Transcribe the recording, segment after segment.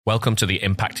Welcome to the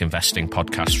Impact Investing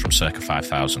podcast from Circa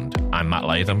 5000. I'm Matt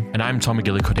Latham. And I'm Tom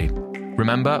McGillicuddy.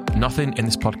 Remember, nothing in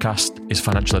this podcast is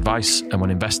financial advice, and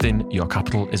when investing, your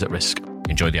capital is at risk.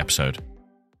 Enjoy the episode.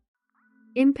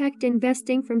 Impact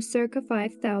Investing from Circa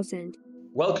 5000.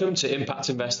 Welcome to Impact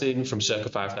Investing from Circa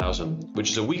 5000,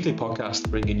 which is a weekly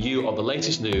podcast bringing you all the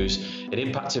latest news in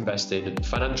impact investing,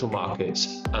 financial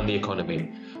markets, and the economy.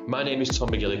 My name is Tom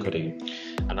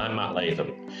McGillicuddy. And I'm Matt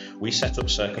Latham. We set up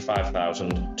Circa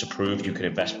 5000 to prove you can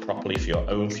invest properly for your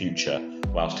own future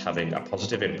whilst having a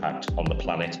positive impact on the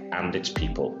planet and its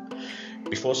people.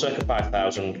 Before Circa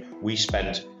 5000, we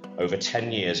spent over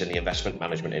 10 years in the investment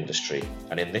management industry,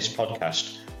 and in this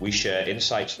podcast, we share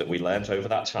insights that we learned over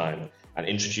that time and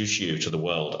introduce you to the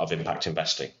world of impact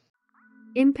investing.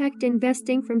 Impact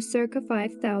Investing from Circa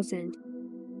 5000.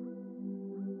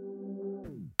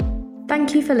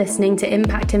 Thank you for listening to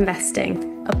Impact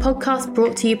Investing, a podcast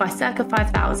brought to you by Circa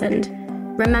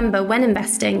 5000. Remember, when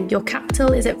investing, your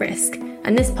capital is at risk,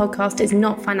 and this podcast is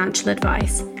not financial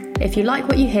advice. If you like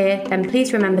what you hear, then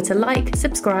please remember to like,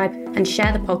 subscribe, and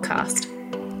share the podcast.